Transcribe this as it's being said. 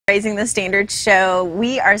Raising the Standard show.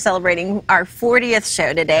 We are celebrating our 40th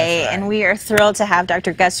show today, and we are thrilled to have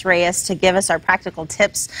Dr. Gus Reyes to give us our practical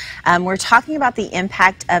tips. We're talking about the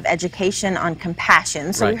impact of education on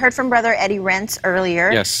compassion. So we heard from Brother Eddie Rentz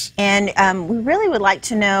earlier, and we really would like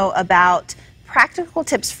to know about practical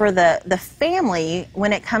tips for the family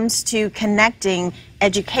when it comes to connecting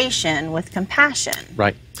education with compassion.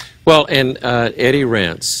 Right. Well, and Eddie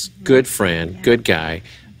Rentz, good friend, good guy.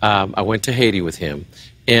 I went to Haiti with him.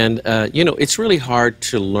 And, you know, it's really hard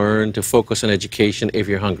to learn to focus on education if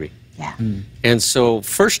you're hungry. Yeah. And so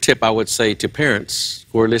first tip I would say to parents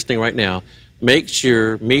who are listening right now, make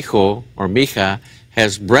sure mijo or mija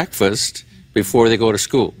has breakfast before they go to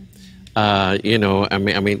school. You know, I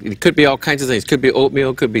mean, it could be all kinds of things. It could be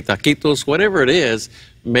oatmeal, it could be taquitos, whatever it is.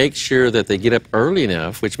 Make sure that they get up early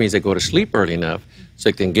enough, which means they go to sleep early enough, so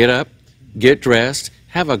they can get up, get dressed,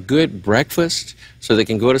 have a good breakfast, so they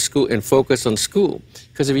can go to school and focus on school.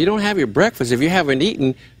 Because if you don't have your breakfast, if you haven't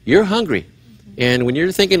eaten, you're hungry. And when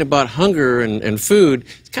you're thinking about hunger and food,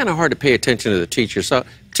 it's kind of hard to pay attention to the teacher. So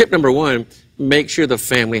tip number one, make sure the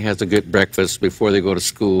family has a good breakfast before they go to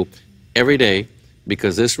school every day,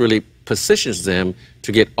 because this really positions them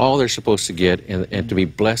to get all they're supposed to get and to be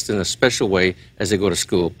blessed in a special way as they go to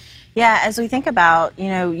school. Yeah, as we think about, you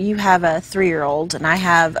know, you have a 3-year-old and I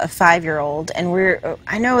have a 5-year-old, and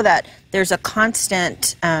I know that there's a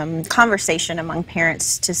constant conversation among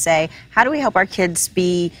parents to say, how do we help our kids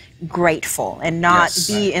be grateful and not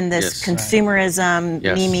be in this consumerism,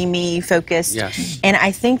 me focus? And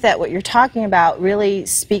I think that what you're talking about really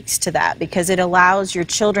speaks to that, because it allows your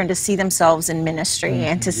children to see themselves in ministry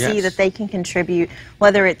and to see that they can contribute,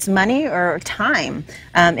 whether it's money or time,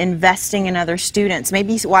 investing in other students,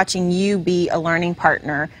 maybe watching you be a learning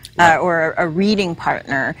partner or a reading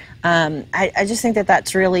partner. I just think that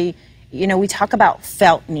that's really, you know, we talk about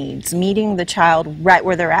felt needs, meeting the child right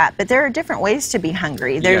where they're at, but there are different ways to be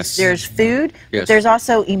hungry. There's food, but there's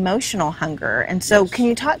also emotional hunger. And so can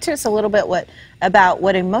you talk to us a little bit about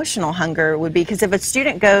what emotional hunger would be? Because if a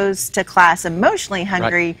student goes to class emotionally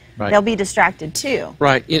hungry, they'll be distracted too.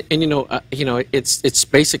 Right, and you know, it's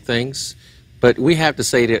basic things, but we have to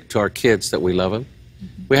say to our kids that we love them.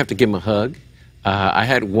 We have to give them a hug. I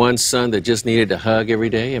had one son that just needed a hug every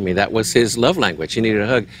day. I mean, that was his love language. He needed a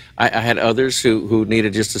hug. I had others who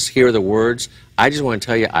needed just to hear the words. I just want to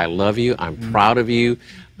tell you, I love you. I'm proud of you.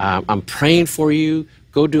 I'm praying for you.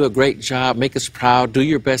 Go do a great job. Make us proud. Do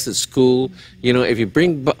your best at school. You know, if you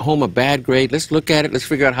bring home a bad grade, let's look at it. Let's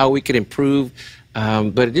figure out how we can improve.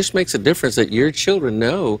 But it just makes a difference that your children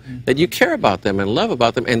know that you care about them and love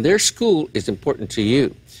about them, and their school is important to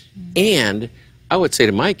you. And I would say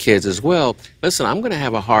to my kids as well, listen, I'm going to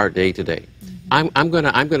have a hard day today. I'm going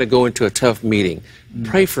to go into a tough meeting.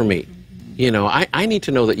 Pray for me. You know, I need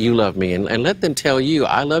to know that you love me, and let them tell you,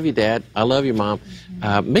 I love you, Dad. I love you, Mom.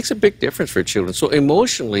 Makes a big difference for children. So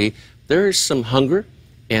emotionally, there is some hunger,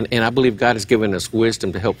 and I believe God has given us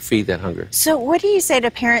wisdom to help feed that hunger. So what do you say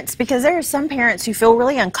to parents? Because there are some parents who feel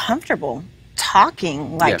really uncomfortable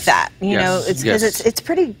talking like that. You know, it's because it's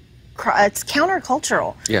pretty... it's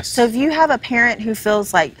countercultural. So if you have a parent who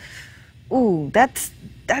feels like, ooh, that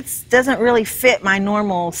doesn't really fit my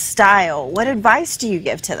normal style, what advice do you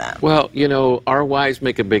give to them? Well, you know, our wives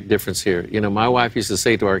make a big difference here. You know, my wife used to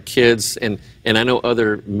say to our kids, and I know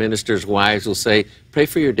other ministers' wives will say, pray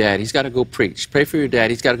for your dad, he's got to go preach. Pray for your dad,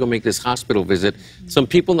 he's got to go make this hospital visit. Some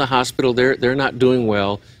people in the hospital, they're not doing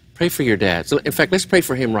well. Pray for your dad. So in fact, let's pray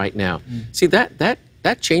for him right now. See, that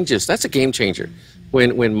changes. That's a game changer.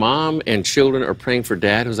 When mom and children are praying for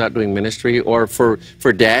dad who's out doing ministry, or for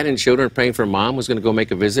dad and children praying for mom who's going to go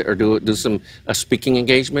make a visit or do a speaking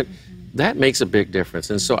engagement, that makes a big difference.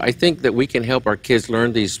 And so I think that we can help our kids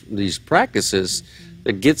learn these practices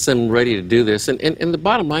that gets them ready to do this. And the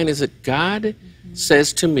bottom line is that God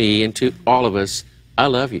says to me and to all of us, I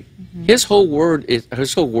love you. His whole word,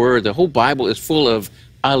 the whole Bible is full of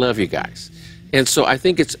I love you guys. And so I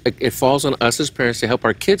think it falls on us as parents to help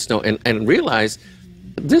our kids know and realize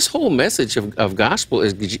this whole message of gospel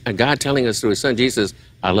is God telling us through his son Jesus,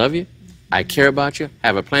 I love you, I care about you, I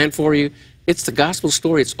have a plan for you. It's the gospel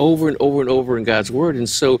story. It's over and over and over in God's word. And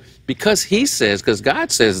so because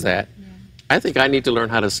God says that, I think I need to learn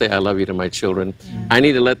how to say I love you to my children. I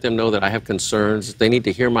need to let them know that I have concerns. They need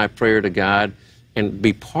to hear my prayer to God and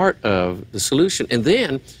be part of the solution. And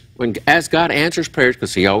then as God answers prayers,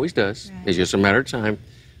 because he always does, it's just a matter of time,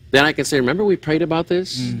 then I can say, remember we prayed about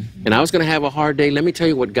this? And I was going to have a hard day. Let me tell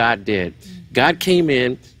you what God did. God came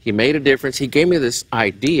in, he made a difference. He gave me this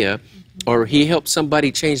idea, or he helped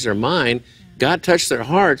somebody change their mind. God touched their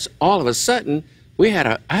hearts. All of a sudden, I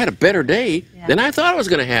had a better day than I thought I was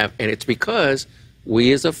going to have. And it's because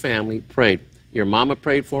We as a family prayed. Your mama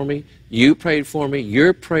prayed for me. You prayed for me.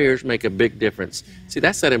 Your prayers make a big difference. See,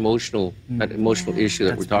 that's that emotional issue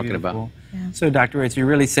that we're talking about. Yeah. So, Dr. Reyes, you're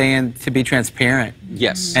really saying to be transparent.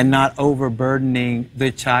 Yes. And not overburdening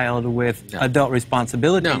the child with adult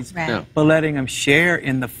responsibilities, No. but letting them share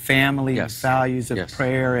in the family Yes. values of Yes.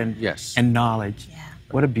 prayer and knowledge. Yeah.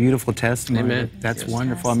 What a beautiful testimony. Amen. That's Yes.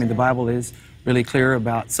 wonderful. I mean, the Bible is really clear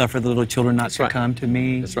about suffer the little children not to come to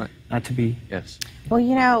me. That's right. Not to be. Yes. Well,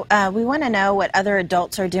 you know, we want to know what other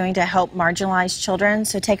adults are doing to help marginalized children,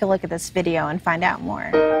 so take a look at this video and find out more.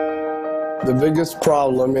 The biggest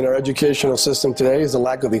problem in our educational system today is the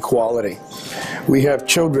lack of equality. We have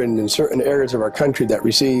children in certain areas of our country that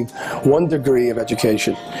receive one degree of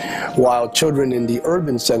education, while children in the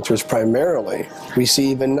urban centers primarily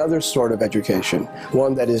receive another sort of education,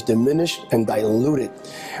 one that is diminished and diluted.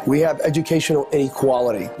 We have educational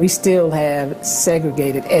inequality. We still have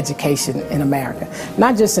segregated education in America,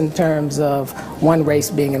 not just in terms of one race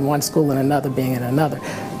being in one school and another being in another,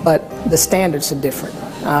 but the standards are different.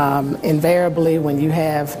 Invariably, when you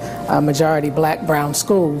have majority black, brown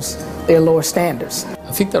schools, they're lower standards.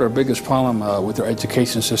 I think that our biggest problem with our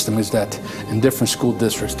education system is that in different school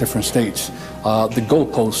districts, different states, the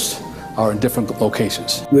goalposts are in different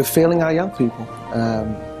locations. We're failing our young people.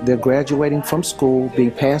 They're graduating from school,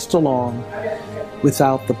 being passed along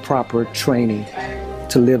without the proper training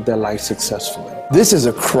to live their life successfully. This is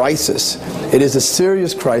a crisis. It is a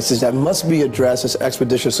serious crisis that must be addressed as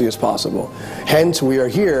expeditiously as possible. Hence, we are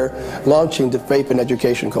here launching the Faith and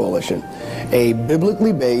Education Coalition, a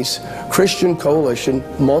biblically based Christian coalition,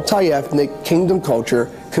 multi-ethnic, kingdom culture,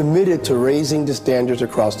 committed to raising the standards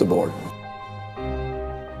across the board.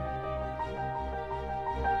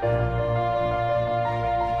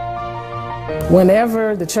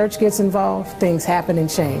 Whenever the church gets involved, things happen and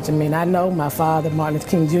change. I mean, I know my father, Martin Luther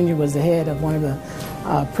King Jr., was the head of one of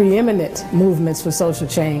the preeminent movements for social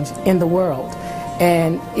change in the world.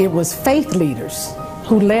 And it was faith leaders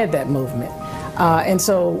who led that movement. And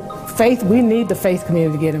so we need the faith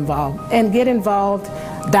community to get involved, and get involved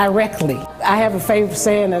directly. I have a favorite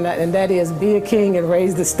saying, and that is, be a king and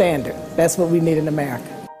raise the standard. That's what we need in America.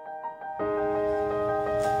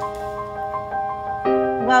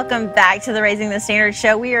 Welcome back to the Raising the Standard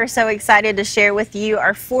Show. We are so excited to share with you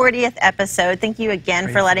our 40th episode. Thank you again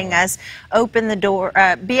for letting us open the door,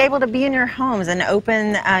 be able to be in your homes and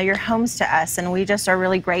open your homes to us. And we just are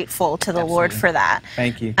really grateful to the Lord for that.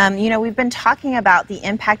 Thank you. You know, we've been talking about the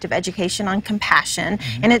impact of education on compassion,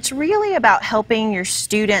 and it's really about helping your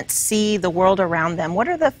students see the world around them. What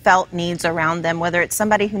are the felt needs around them, whether it's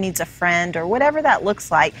somebody who needs a friend or whatever that looks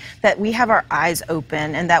like, that we have our eyes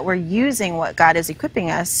open and that we're using what God is equipping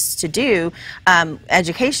us to do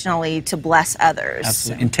educationally to bless others.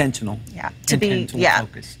 Absolutely. Intentional. Yeah. To be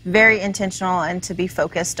focused. Very intentional, and to be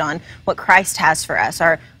focused on what Christ has for us,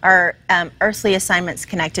 our earthly assignments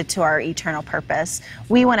connected to our eternal purpose.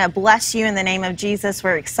 We want to bless you in the name of Jesus.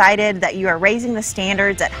 We're excited that you are raising the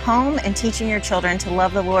standards at home and teaching your children to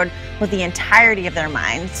love the Lord with the entirety of their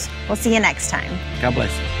minds. We'll see you next time. God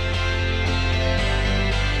bless you.